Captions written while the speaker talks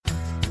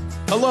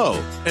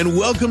Hello, and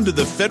welcome to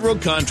the Federal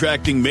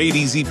Contracting Made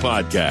Easy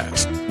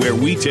podcast, where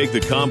we take the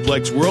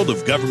complex world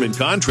of government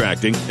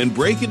contracting and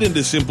break it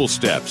into simple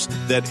steps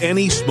that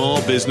any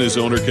small business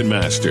owner can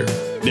master.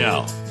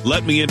 Now,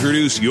 let me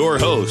introduce your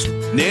host,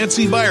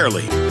 Nancy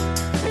Byerly.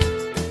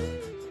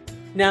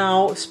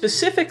 Now,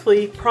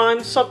 specifically, Prime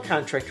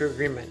Subcontractor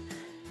Agreement.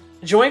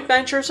 Joint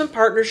ventures and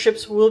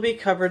partnerships will be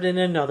covered in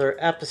another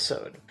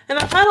episode. And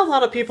I've had a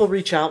lot of people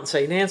reach out and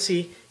say,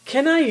 Nancy,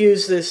 can I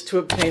use this to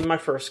obtain my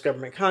first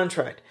government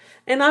contract?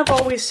 And I've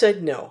always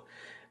said no.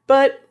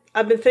 But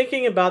I've been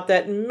thinking about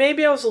that, and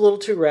maybe I was a little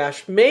too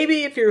rash.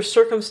 Maybe if your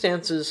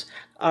circumstances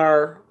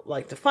are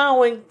like the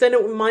following, then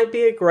it might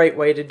be a great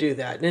way to do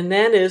that. And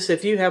that is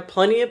if you have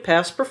plenty of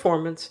past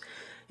performance,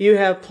 you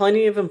have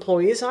plenty of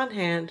employees on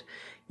hand,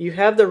 you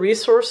have the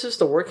resources,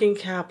 the working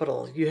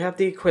capital, you have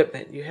the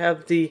equipment,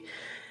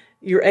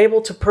 you're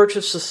able to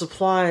purchase the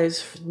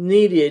supplies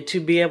needed to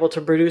be able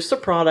to produce the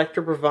product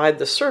or provide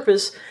the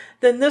service,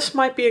 then this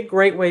might be a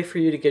great way for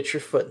you to get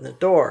your foot in the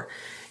door.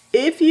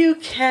 If you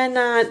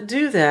cannot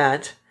do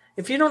that,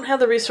 if you don't have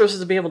the resources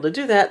to be able to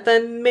do that,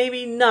 then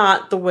maybe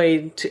not the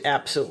way to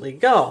absolutely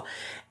go.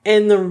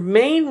 And the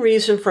main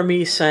reason for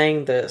me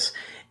saying this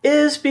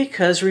is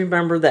because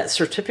remember that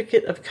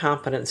certificate of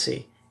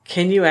competency.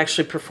 Can you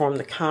actually perform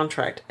the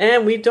contract?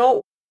 And we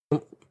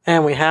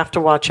have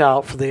to watch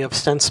out for the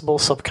ostensible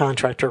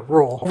subcontractor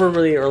rule.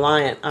 Overly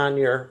reliant on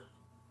your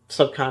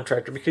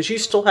subcontractor because you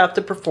still have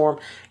to perform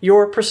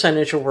your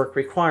percentage of work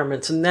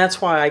requirements. And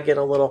that's why I get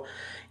a little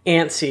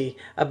antsy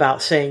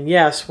about saying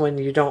yes when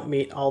you don't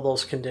meet all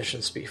those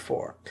conditions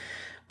before.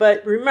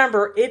 But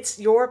remember, it's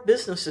your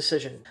business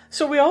decision.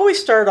 So we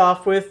always start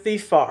off with the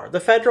FAR, the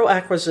Federal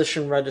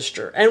Acquisition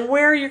Register, and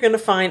where you're going to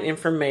find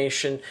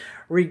information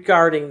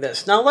regarding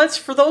this. Now,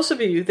 for those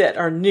of you that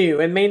are new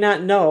and may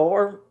not know,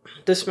 or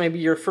this may be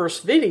your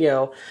first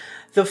video,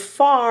 the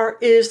FAR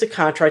is the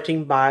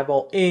contracting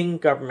Bible in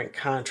government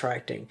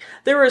contracting.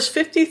 There is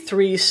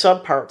 53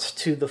 subparts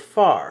to the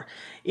FAR.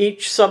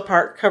 Each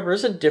subpart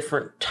covers a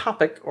different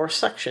topic or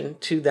section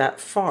to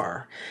that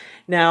FAR.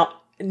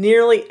 Now,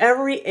 nearly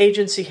every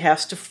agency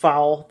has to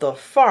follow the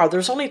FAR.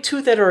 There's only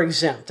two that are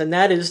exempt, and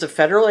that is the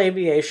Federal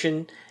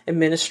Aviation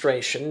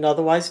Administration,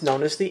 otherwise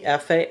known as the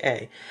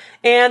FAA,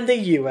 and the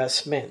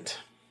U.S. Mint.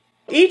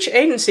 Each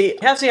agency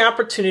has the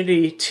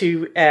opportunity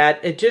to add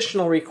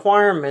additional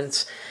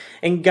requirements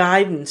and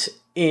guidance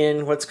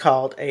in what's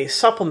called a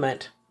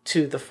supplement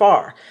to the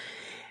FAR.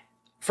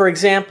 For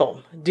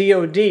example,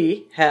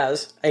 DoD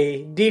has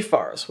a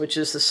DFARS, which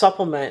is the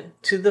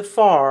supplement to the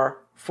FAR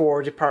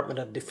for Department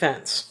of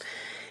Defense.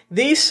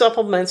 These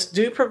supplements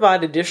do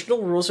provide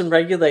additional rules and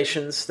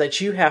regulations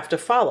that you have to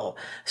follow.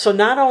 So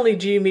not only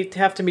do you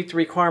have to meet the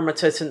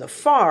requirements that's in the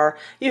FAR,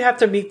 you have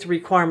to meet the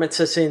requirements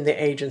that's in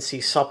the agency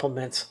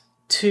supplements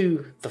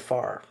to the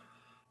FAR.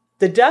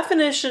 The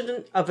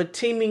definition of a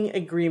teaming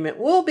agreement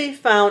will be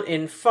found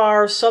in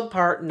FAR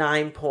Subpart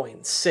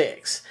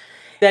 9.6.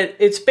 That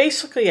it's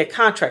basically a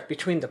contract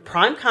between the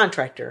prime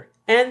contractor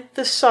and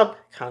the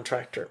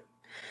subcontractor.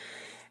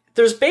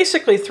 There's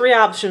basically three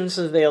options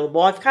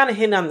available. I've kind of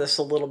hinted on this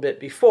a little bit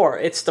before.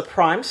 It's the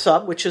prime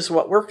sub, which is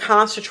what we're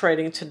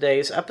concentrating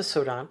today's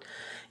episode on.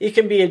 It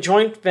can be a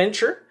joint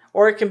venture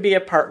or it can be a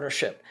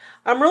partnership.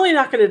 I'm really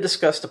not going to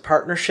discuss the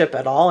partnership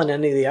at all in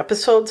any of the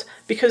episodes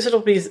because it'll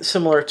be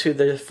similar to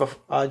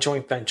the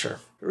joint venture.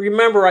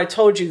 Remember, I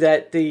told you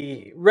that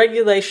the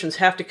regulations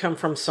have to come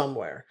from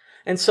somewhere.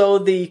 And so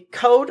the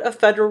Code of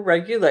Federal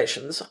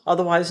Regulations,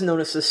 otherwise known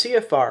as the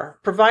CFR,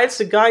 provides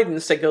the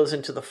guidance that goes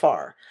into the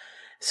FAR.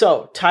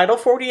 So Title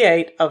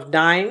 48 of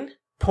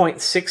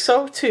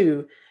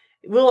 9.602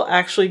 will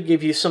actually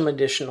give you some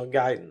additional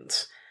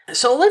guidance.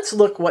 So let's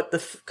look what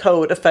the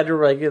Code of Federal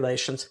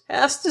Regulations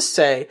has to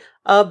say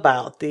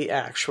about the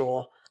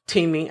actual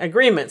teaming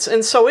agreements.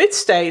 And so it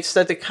states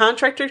that the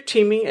contractor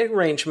teaming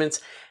arrangements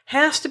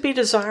has to be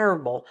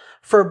desirable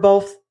for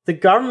both the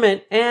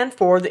government and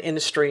for the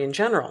industry in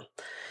general.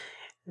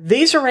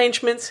 These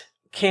arrangements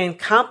can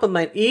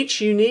complement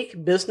each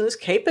unique business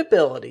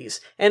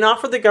capabilities and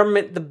offer the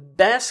government the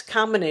best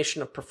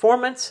combination of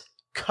performance,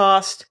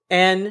 cost,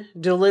 and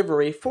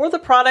delivery for the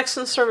products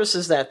and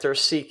services that they're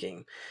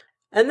seeking.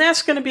 And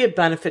that's going to be a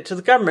benefit to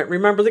the government.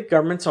 Remember, the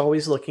government's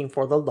always looking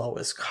for the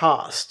lowest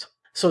cost.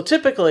 So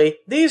typically,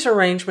 these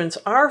arrangements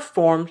are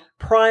formed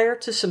prior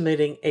to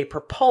submitting a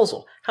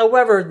proposal.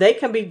 However, they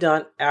can be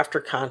done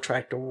after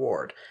contract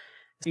award.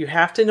 You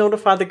have to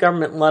notify the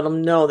government and let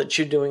them know that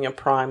you're doing a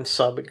prime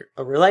sub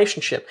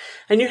relationship,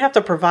 and you have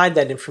to provide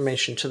that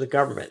information to the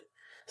government.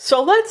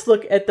 So let's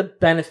look at the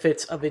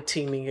benefits of a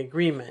teaming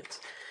agreement.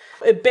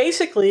 It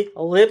basically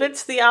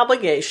limits the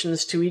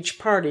obligations to each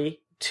party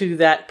to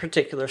that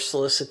particular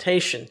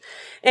solicitation,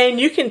 and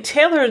you can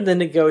tailor the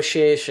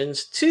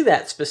negotiations to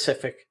that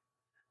specific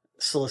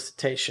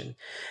solicitation.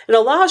 It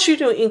allows you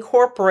to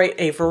incorporate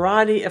a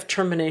variety of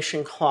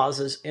termination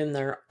clauses in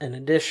there in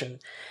addition.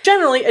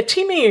 Generally, a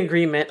teaming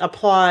agreement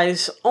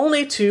applies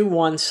only to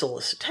one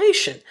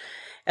solicitation.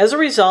 As a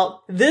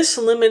result, this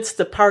limits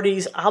the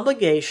parties'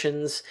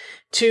 obligations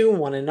to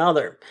one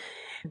another.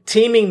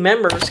 Teaming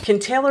members can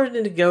tailor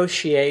the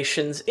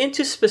negotiations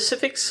into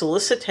specific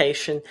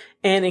solicitation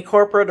and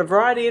incorporate a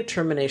variety of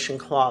termination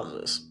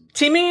clauses.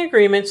 Teaming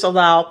agreements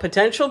allow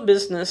potential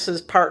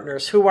businesses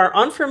partners who are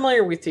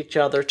unfamiliar with each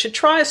other to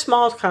try a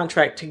small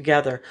contract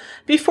together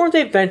before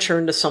they venture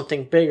into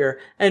something bigger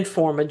and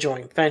form a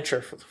joint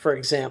venture, for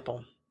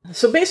example.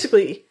 So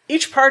basically,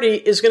 each party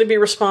is going to be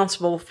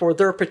responsible for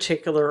their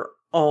particular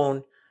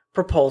own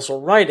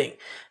proposal writing.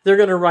 They're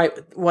going to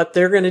write what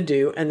they're going to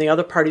do, and the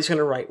other party's going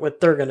to write what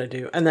they're going to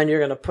do. And then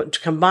you're going to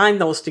combine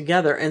those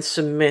together and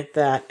submit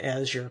that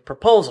as your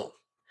proposal.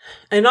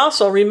 And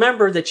also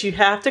remember that you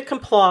have to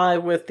comply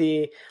with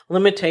the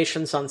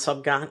limitations on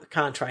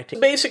subcontracting.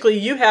 Basically,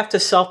 you have to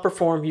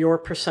self-perform your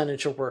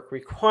percentage of work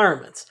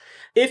requirements.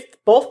 If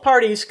both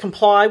parties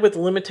comply with the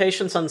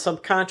limitations on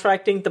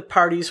subcontracting, the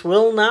parties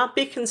will not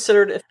be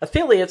considered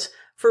affiliates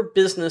for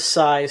business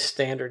size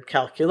standard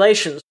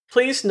calculations.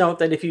 Please note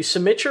that if you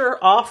submit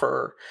your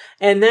offer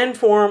and then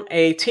form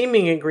a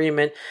teaming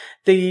agreement,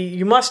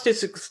 you must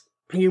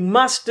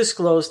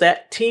disclose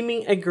that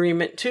teaming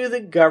agreement to the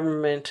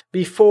government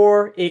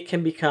before it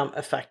can become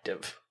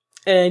effective.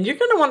 And you're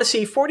going to want to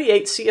see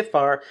 48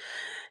 CFR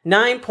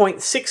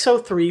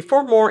 9.603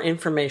 for more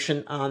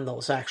information on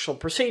those actual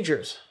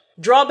procedures.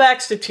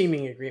 Drawbacks to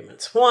teaming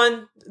agreements.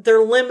 1,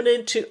 they're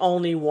limited to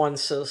only one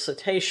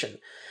solicitation.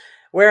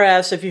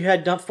 Whereas if you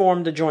had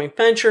formed a joint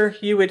venture,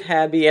 you would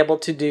be able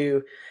to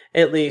do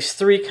at least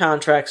 3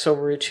 contracts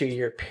over a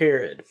 2-year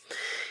period.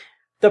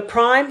 The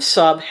prime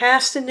sub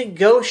has to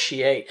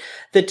negotiate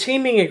the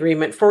teaming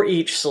agreement for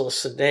each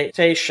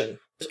solicitation.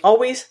 There's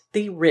always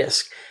the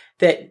risk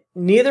that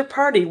neither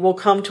party will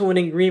come to an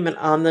agreement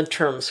on the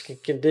terms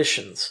and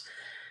conditions.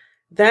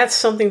 That's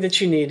something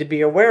that you need to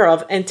be aware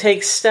of and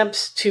take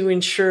steps to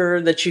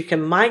ensure that you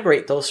can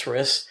migrate those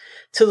risks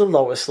to the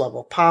lowest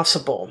level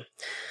possible.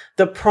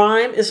 The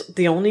prime is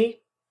the only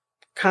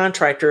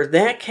contractor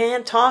that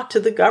can talk to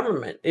the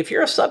government. If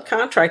you're a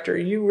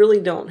subcontractor, you really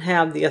don't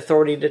have the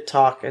authority to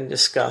talk and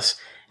discuss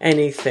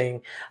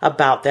anything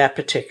about that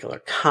particular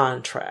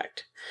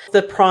contract.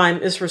 The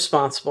prime is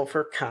responsible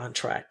for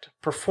contract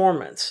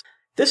performance.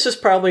 This is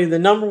probably the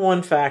number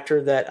one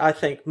factor that I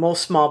think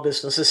most small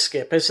businesses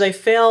skip, as they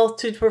fail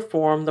to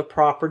perform the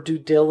proper due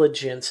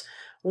diligence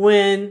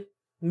when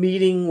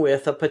meeting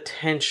with a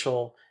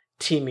potential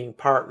teaming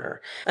partner.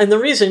 And the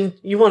reason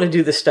you want to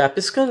do this step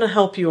is going to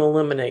help you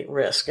eliminate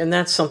risk, and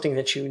that's something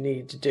that you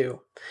need to do.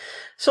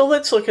 So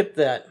let's look at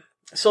that.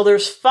 So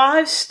there's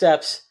 5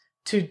 steps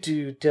to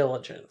due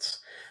diligence.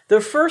 The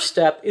first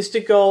step is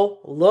to go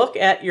look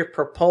at your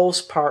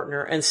proposed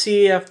partner and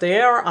see if they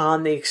are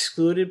on the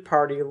excluded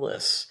party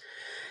list.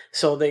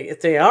 So if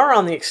they are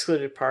on the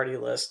excluded party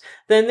list,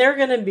 then they're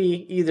going to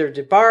be either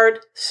debarred,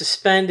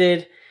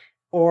 suspended,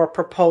 or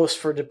proposed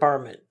for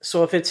debarment.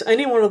 So if it's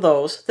any one of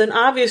those, then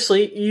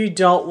obviously you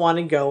don't want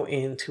to go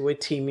into a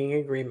teaming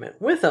agreement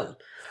with them.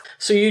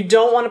 So you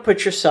don't want to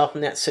put yourself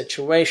in that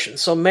situation.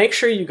 So make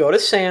sure you go to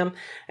SAM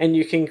and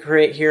you can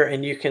create here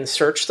and you can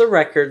search the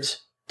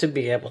records to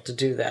be able to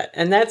do that.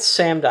 And that's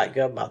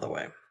sam.gov, by the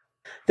way.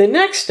 The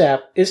next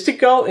step is to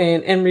go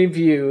in and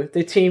review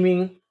the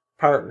teaming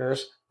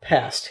partner's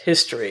past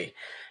history.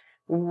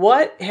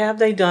 What have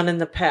they done in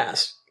the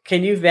past?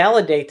 Can you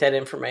validate that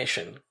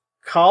information?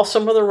 Call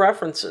some of the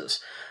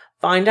references.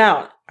 Find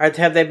out,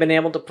 have they been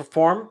able to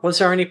perform? Was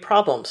there any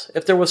problems?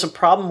 If there was a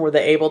problem, were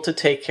they able to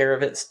take care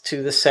of it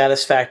to the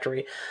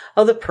satisfactory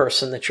of the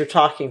person that you're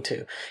talking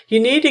to?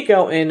 You need to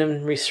go in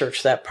and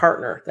research that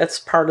partner. That's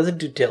part of the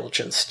due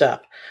diligence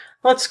step.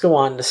 Let's go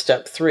on to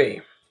step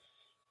 3.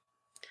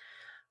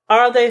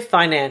 Are they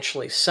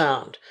financially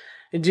sound?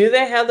 Do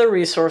they have the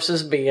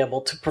resources to be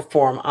able to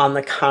perform on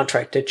the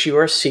contract that you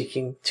are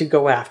seeking to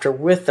go after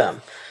with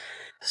them?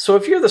 So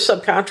if you're the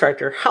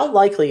subcontractor, how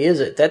likely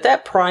is it that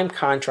that prime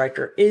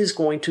contractor is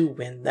going to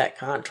win that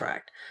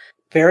contract?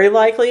 Very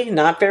likely,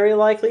 not very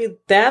likely.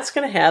 That's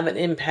going to have an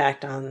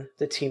impact on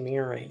the teaming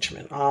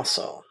arrangement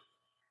also.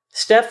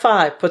 Step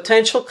 5,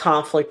 potential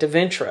conflict of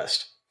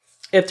interest.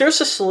 If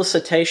there's a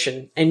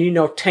solicitation and you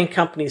know 10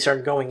 companies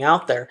are going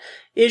out there,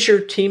 is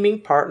your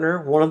teaming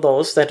partner one of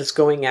those that is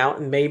going out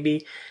and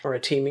maybe or a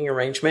teaming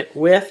arrangement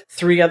with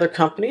 3 other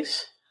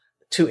companies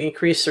to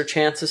increase their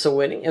chances of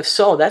winning? If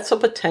so, that's a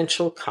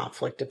potential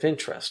conflict of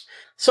interest.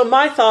 So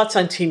my thoughts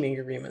on teaming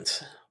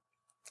agreements.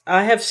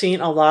 I have seen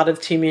a lot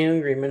of teaming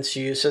agreements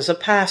used as a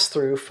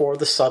pass-through for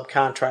the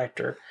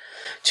subcontractor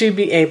to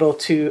be able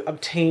to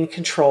obtain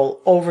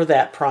control over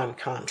that prime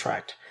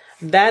contract.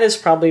 That is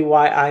probably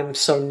why I'm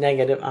so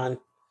negative on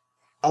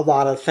a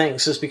lot of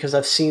things, is because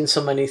I've seen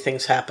so many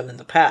things happen in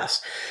the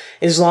past.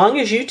 As long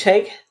as you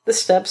take the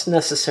steps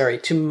necessary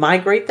to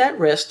migrate that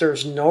risk,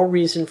 there's no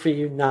reason for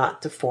you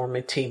not to form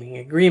a teaming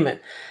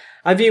agreement.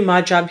 I view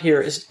my job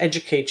here as to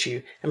educate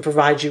you and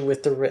provide you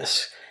with the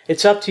risks.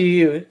 It's up to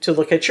you to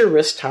look at your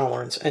risk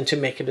tolerance and to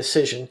make a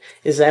decision.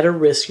 Is that a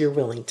risk you're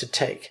willing to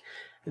take?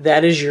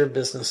 That is your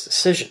business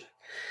decision.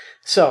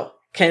 So,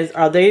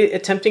 are they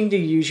attempting to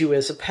use you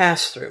as a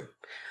pass-through?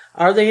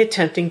 Are they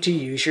attempting to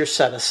use your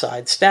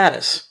set-aside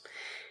status?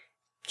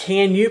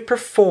 can you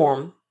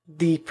perform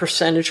the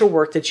percentage of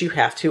work that you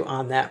have to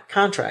on that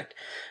contract?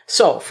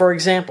 So, for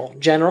example,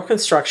 general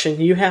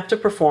construction, you have to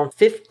perform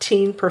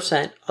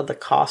 15% of the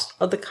cost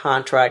of the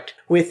contract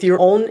with your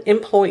own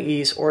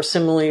employees or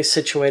similarly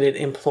situated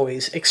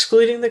employees,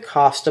 excluding the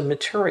cost of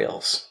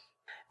materials.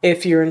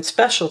 If you're in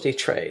specialty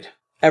trade,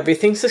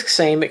 everything's the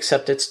same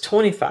except it's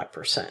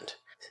 25%.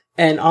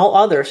 And all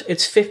others,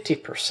 it's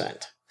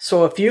 50%.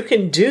 So if you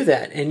can do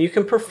that and you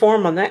can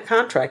perform on that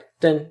contract,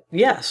 then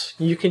yes,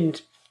 you can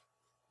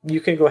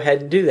go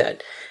ahead and do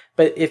that.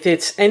 But if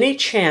it's any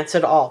chance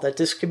at all that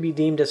this could be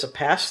deemed as a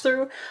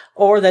pass-through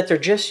or that they're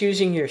just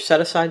using your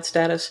set-aside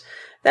status,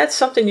 that's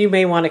something you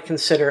may want to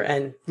consider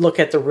and look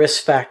at the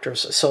risk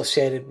factors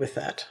associated with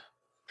that.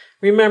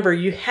 Remember,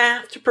 you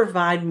have to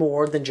provide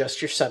more than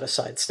just your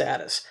set-aside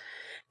status.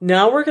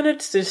 Now we're going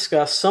to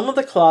discuss some of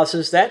the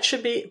clauses that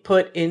should be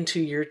put into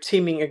your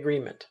teaming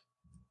agreement.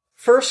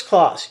 First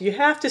clause, you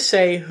have to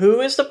say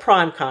who is the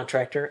prime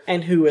contractor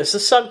and who is the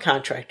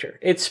subcontractor.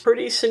 It's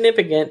pretty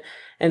significant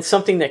and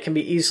something that can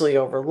be easily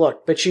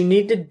overlooked, but you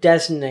need to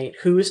designate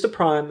who is the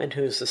prime and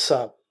who is the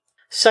sub.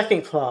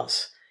 Second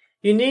clause,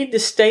 you need to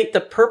state the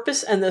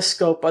purpose and the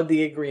scope of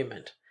the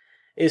agreement.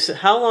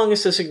 How long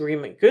is this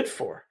agreement good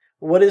for?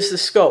 What is the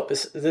scope?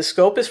 The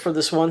scope is for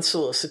this one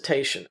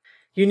solicitation.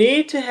 You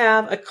need to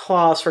have a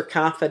clause for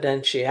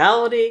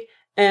confidentiality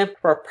and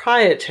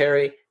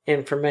proprietary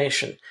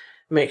information.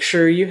 Make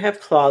sure you have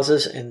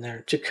clauses in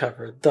there to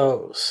cover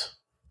those.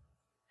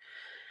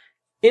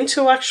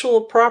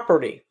 Intellectual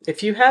property.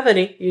 If you have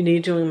any, you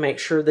need to make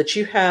sure that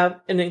you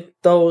have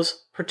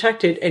those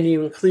protected and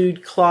you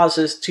include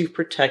clauses to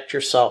protect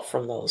yourself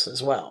from those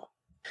as well.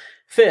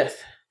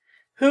 Fifth,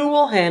 who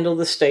will handle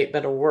the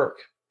statement of work?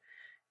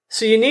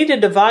 So you need to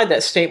divide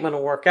that statement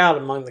of work out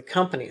among the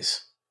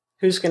companies.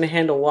 Who's going to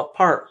handle what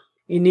part?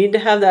 You need to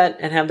have that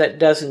and have that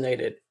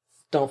designated.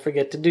 Don't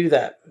forget to do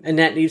that. And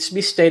that needs to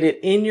be stated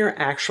in your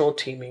actual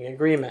teaming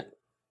agreement.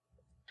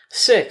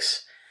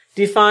 6,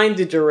 define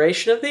the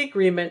duration of the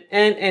agreement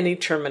and any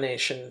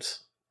terminations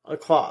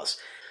clause.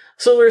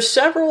 So there's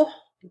several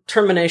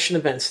termination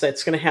events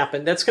that's going to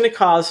happen that's going to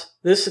cause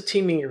this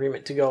teaming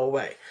agreement to go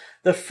away.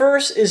 The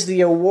first is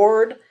the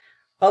award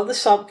of the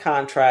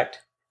subcontract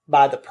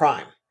by the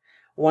prime.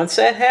 Once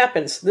that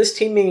happens, this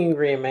teaming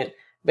agreement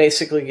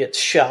basically gets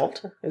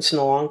shelved. It's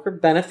no longer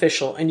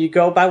beneficial, and you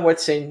go by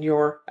what's in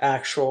your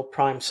actual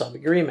prime sub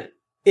agreement.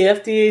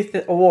 If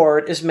the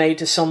award is made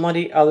to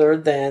somebody other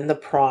than the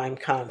prime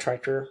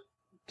contractor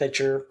that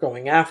you're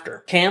going after.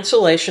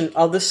 Cancellation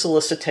of the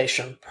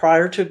solicitation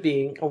prior to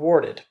being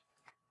awarded.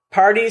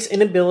 Parties'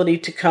 inability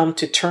to come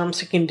to terms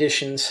and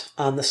conditions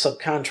on the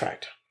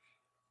subcontract.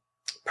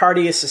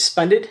 Party is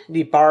suspended,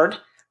 debarred,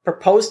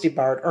 proposed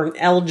debarred, or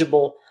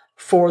ineligible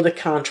for the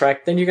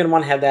contract, then you're going to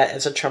want to have that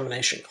as a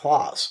termination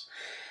clause.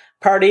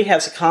 Party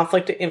has a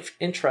conflict of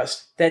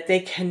interest that they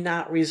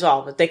cannot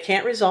resolve. If they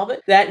can't resolve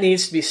it, that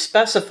needs to be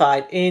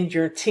specified in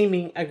your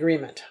teaming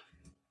agreement.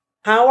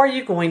 How are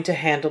you going to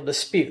handle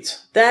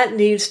disputes? That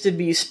needs to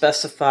be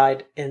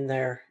specified in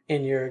there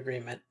in your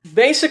agreement.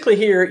 Basically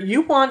here,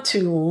 you want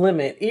to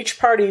limit each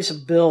party's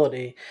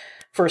ability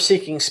for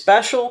seeking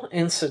special,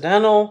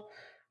 incidental,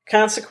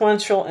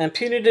 consequential, and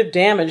punitive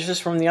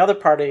damages from the other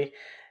party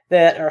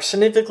that are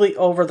significantly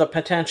over the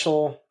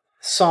potential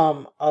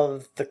sum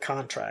of the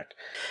contract.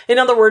 In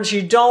other words,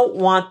 you don't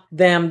want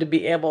them to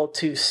be able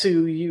to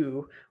sue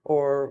you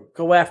or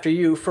go after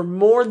you for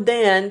more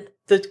than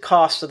the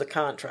cost of the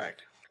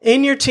contract.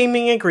 In your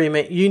teaming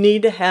agreement, you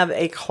need to have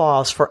a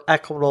clause for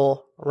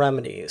equitable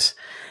remedies.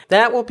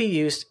 That will be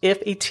used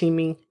if a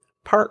teaming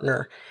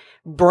partner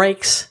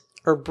breaks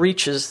or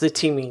breaches the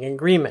teaming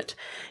agreement.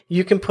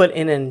 You can put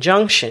an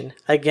injunction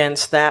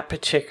against that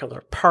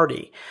particular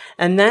party.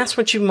 And that's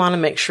what you want to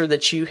make sure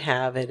that you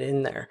have it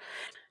in there.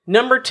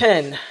 Number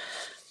 10,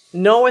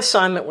 no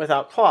assignment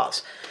without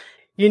clause.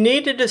 You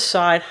need to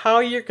decide how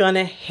you're going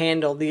to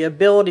handle the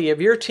ability of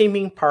your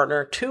teaming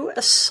partner to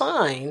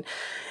assign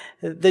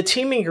the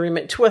teaming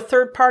agreement to a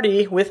third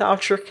party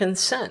without your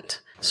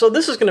consent. So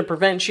this is going to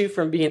prevent you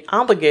from being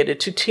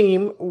obligated to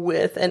team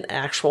with an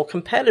actual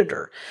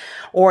competitor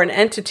or an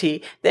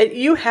entity that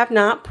you have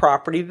not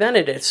properly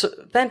vented.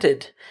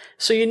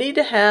 So you need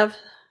to have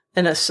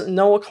a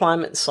no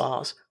alignment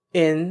clause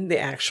in the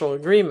actual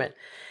agreement.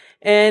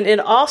 And it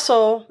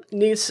also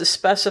needs to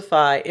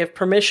specify if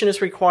permission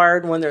is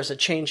required when there's a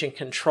change in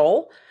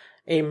control,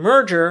 a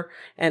merger,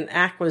 and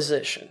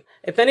acquisition.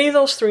 If any of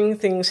those three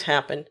things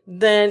happen,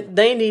 then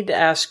they need to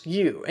ask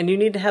you, and you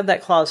need to have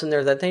that clause in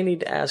there that they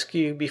need to ask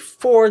you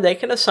before they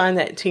can assign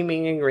that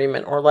teaming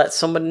agreement or let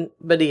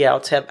somebody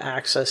else have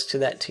access to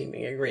that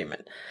teaming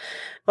agreement.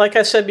 Like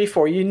I said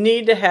before, you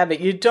need to have it.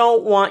 You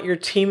don't want your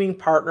teaming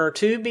partner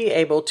to be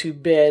able to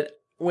bid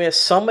with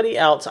somebody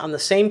else on the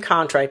same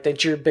contract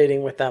that you're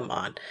bidding with them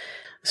on.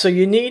 So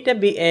you need to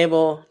be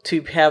able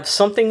to have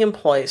something in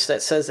place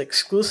that says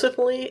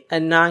exclusively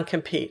and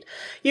non-compete.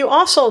 You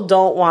also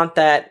don't want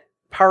that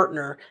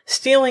partner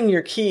stealing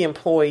your key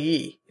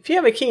employee. if you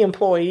have a key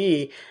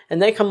employee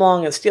and they come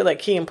along and steal that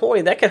key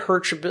employee, that could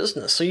hurt your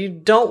business. So you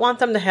don't want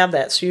them to have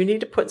that. So you need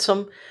to put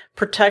some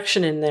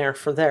protection in there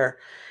for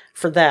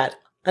that.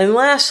 And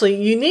lastly,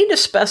 you need to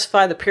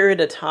specify the period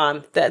of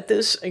time that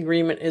this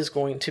agreement is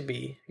going to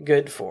be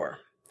good for.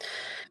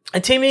 A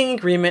teaming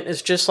agreement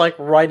is just like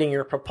writing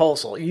your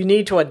proposal. You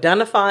need to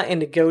identify and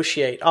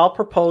negotiate all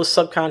proposed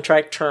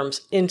subcontract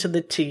terms into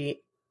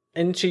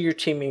your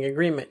teaming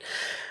agreement.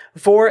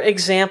 For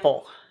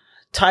example,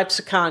 types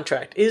of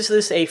contract. Is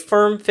this a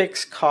firm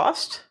fixed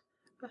cost?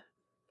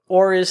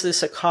 Or is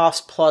this a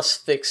cost plus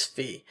fixed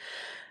fee?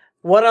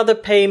 What are the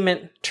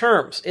payment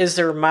terms? Is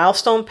there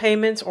milestone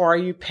payments or are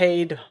you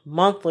paid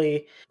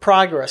monthly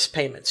progress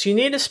payments? You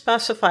need to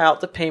specify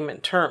out the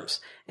payment terms.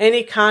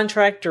 Any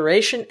contract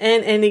duration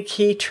and any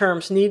key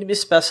terms need to be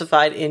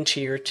specified into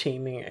your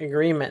teaming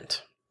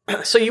agreement.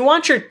 So you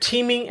want your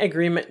teaming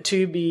agreement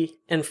to be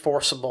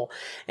enforceable.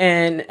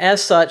 And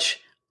as such,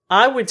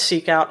 I would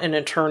seek out an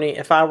attorney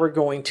if I were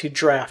going to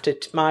draft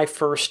my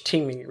first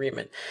teaming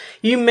agreement.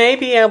 You may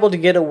be able to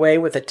get away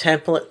with a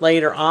template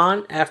later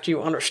on after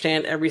you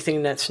understand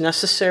everything that's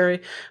necessary,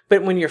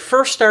 but when you're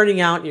first starting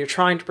out and you're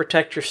trying to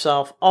protect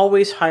yourself,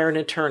 always hire an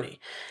attorney.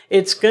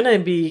 It's going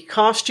to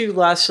cost you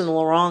less in the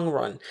long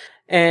run.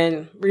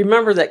 And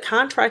remember that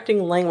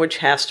contracting language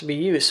has to be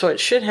used, so it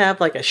should have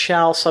like a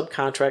shall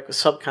subcontract with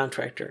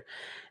subcontractor.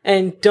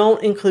 And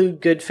don't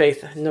include good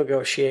faith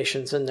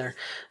negotiations in there.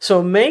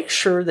 So make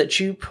sure that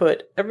you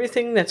put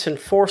everything that's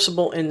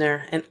enforceable in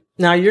there. And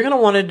now you're going to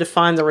want to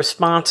define the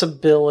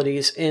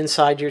responsibilities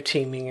inside your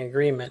teaming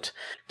agreement.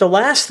 The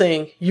last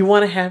thing you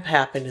want to have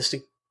happen is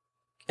to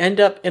end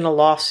up in a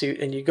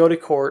lawsuit and you go to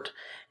court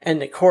and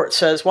the court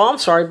says, well, I'm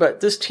sorry, but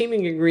this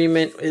teaming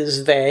agreement is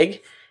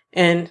vague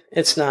and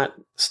it's not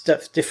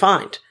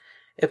defined.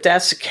 If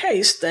that's the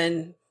case,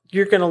 then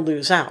you're going to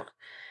lose out.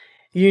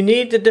 You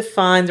need to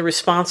define the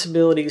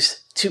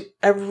responsibilities to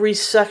every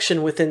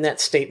section within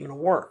that statement of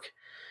work.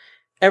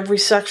 Every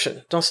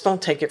section. Don't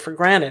take it for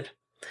granted.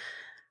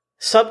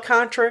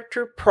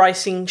 Subcontractor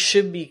pricing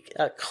should be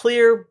a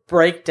clear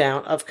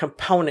breakdown of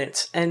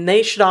components, and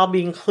they should all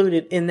be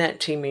included in that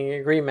teaming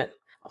agreement.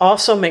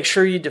 Also, make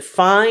sure you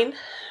define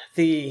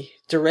the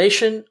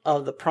duration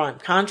of the prime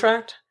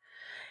contract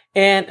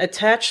and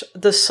attach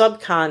the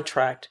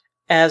subcontract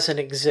as an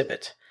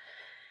exhibit.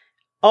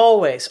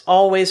 Always,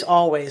 always,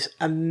 always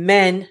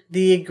amend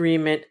the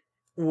agreement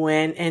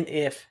when and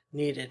if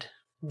needed.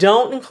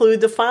 Don't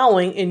include the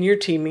following in your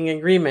teaming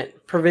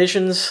agreement: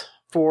 provisions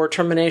for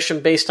termination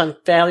based on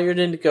failure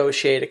to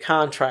negotiate a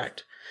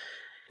contract.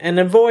 And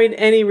avoid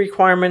any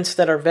requirements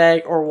that are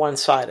vague or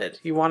one-sided.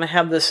 You want to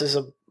have this as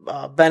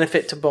a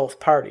benefit to both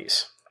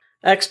parties.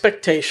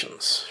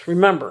 Expectations.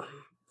 Remember,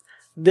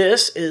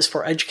 this is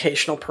for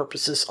educational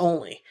purposes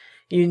only.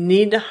 You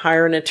need to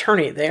hire an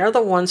attorney. They are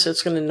the ones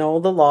that's going to know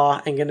the law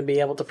and going to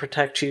be able to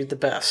protect you the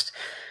best.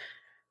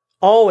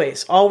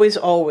 Always, always,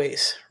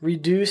 always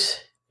reduce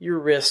your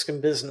risk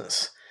in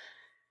business.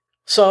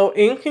 So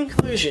in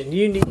conclusion,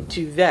 you need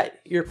to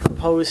vet your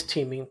proposed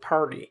teaming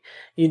party.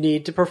 You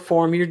need to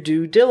perform your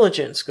due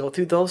diligence. Go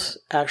through those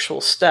actual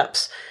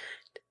steps.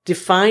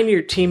 Define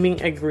your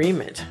teaming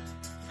agreement.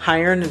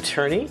 Hire an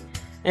attorney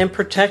and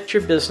protect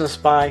your business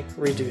by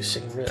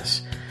reducing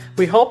risk.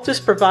 We hope this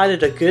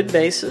provided a good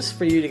basis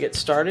for you to get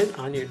started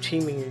on your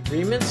teaming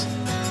agreements.